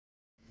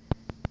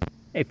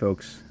Hey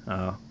folks,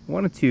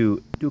 wanted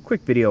to do a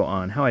quick video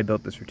on how I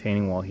built this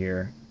retaining wall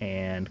here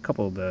and a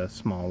couple of the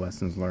small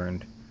lessons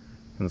learned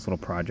from this little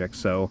project.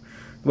 So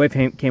the wife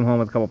came home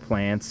with a couple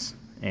plants,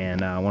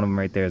 and one of them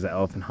right there is an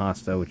elephant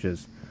hosta, which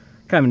is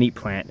kind of a neat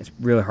plant. It's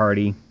really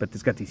hardy, but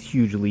it's got these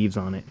huge leaves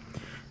on it.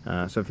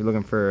 So if you're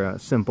looking for a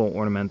simple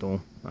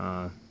ornamental,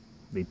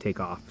 they take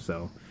off.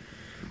 So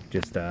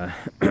just you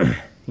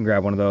can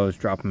grab one of those,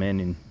 drop them in,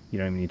 and you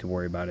don't even need to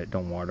worry about it.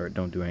 Don't water it,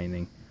 don't do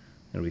anything.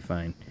 It'll be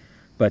fine.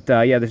 But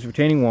yeah, this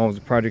retaining wall is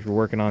a project we're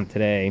working on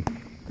today.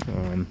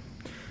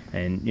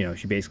 And you know,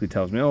 she basically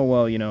tells me, oh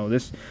well, you know,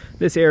 this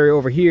area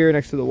over here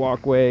next to the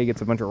walkway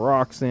gets a bunch of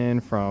rocks in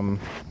from,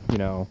 you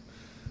know,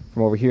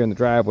 from over here in the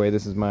driveway.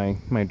 This is my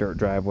dirt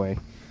driveway,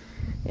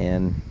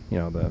 and you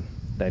know,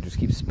 that just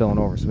keeps spilling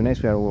over. So it'd be nice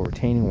if we had a little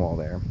retaining wall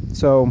there.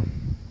 So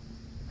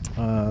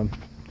I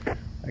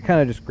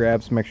kind of just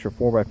grabbed some extra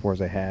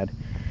 4x4s I had,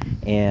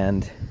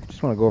 and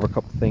just want to go over a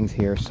couple things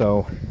here.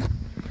 So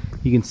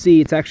you can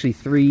see it's actually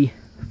 3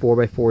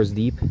 4x4s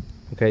deep,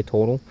 okay,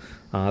 total.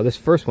 This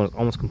first one is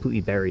almost completely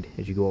buried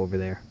as you go over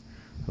there.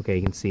 Okay,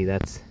 you can see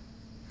this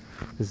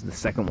is the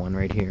second one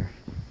right here.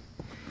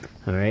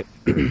 All right.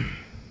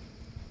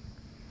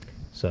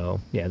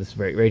 So yeah, this is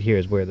right here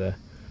is where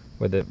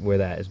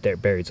that is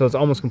buried. So it's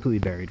almost completely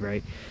buried,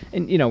 right?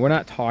 And you know, we're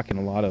not talking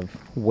a lot of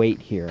weight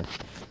here,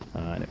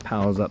 and it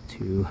piles up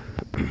to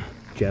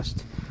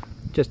just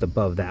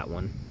above that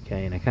one.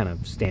 Okay, and I kind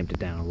of stamped it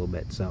down a little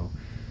bit. So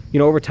you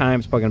know, over time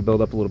it's probably going to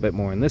build up a little bit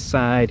more on this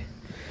side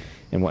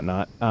and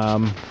whatnot.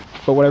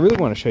 But what I really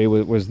want to show you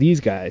was these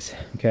guys,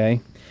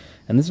 okay?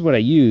 And this is what I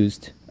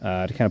used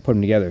to kind of put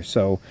them together.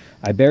 So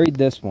I buried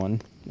this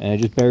one, and I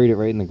just buried it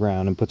right in the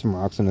ground and put some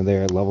rocks under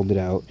there, leveled it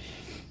out.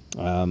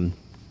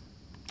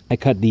 I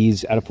cut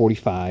these out of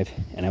 45,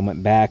 and I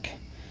went back.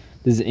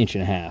 This is 1.5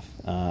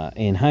 inches.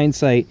 In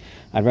hindsight,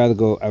 I'd rather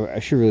go, I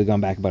should have really gone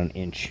back about 1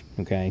 inch,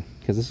 okay?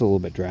 Because this is a little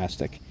bit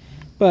drastic.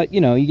 But,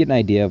 you know, you get an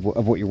idea of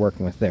what you're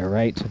working with there,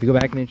 right? So if you go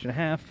back 1.5 inches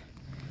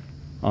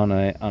on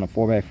a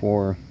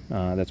 4x4,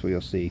 that's what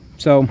you'll see.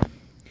 So,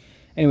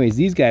 anyways,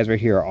 these guys right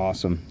here are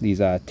awesome.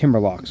 These timber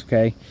locks,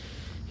 okay?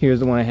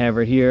 Here's the one I have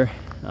right here.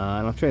 And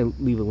I'll try to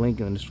leave a link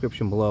in the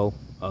description below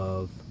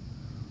of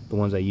the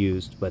ones I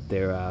used. But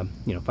they're,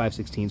 you know,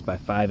 5/16 by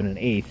 5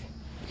 1/8.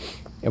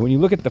 And when you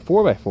look at the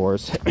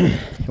 4x4s,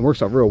 it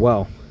works out real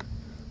well.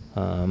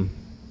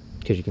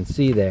 Because you can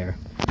see there,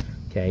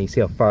 okay, you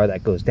see how far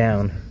that goes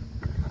down.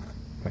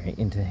 Right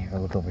into here,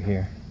 look over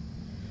here.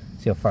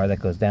 See how far that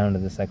goes down to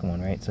the second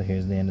one, right? So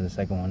here's the end of the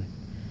second one.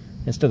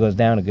 It still goes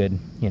down a good,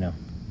 you know,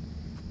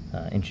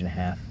 1.5 inches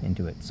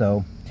into it.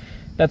 So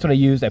that's what I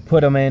used. I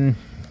put them in.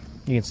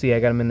 You can see I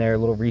got them in there a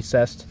little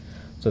recessed,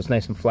 so it's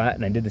nice and flat.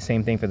 And I did the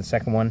same thing for the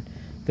second one.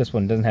 This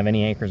one doesn't have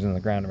any anchors in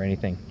the ground or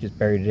anything. Just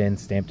buried it in,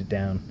 stamped it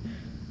down,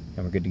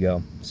 and we're good to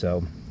go.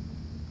 So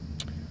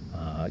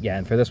yeah,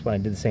 and for this one I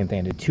did the same thing.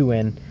 I did 2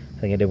 in. I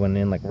think I did one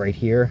in like right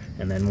here,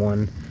 and then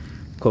one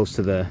close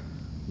to the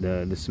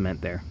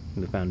cement there,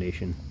 the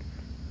foundation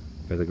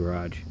for the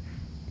garage,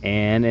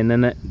 and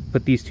then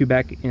put these 2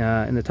 back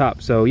in the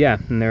top. So yeah,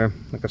 and they're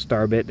like a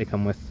star bit. They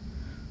come with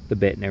the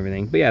bit and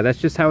everything. But yeah, that's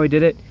just how I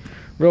did it.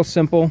 Real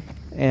simple,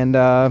 and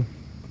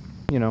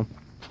you know,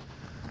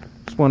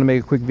 just wanted to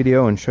make a quick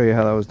video and show you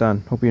how that was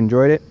done. Hope you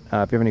enjoyed it.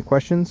 If you have any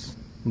questions,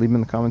 leave them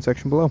in the comment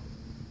section below.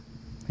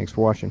 Thanks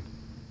for watching.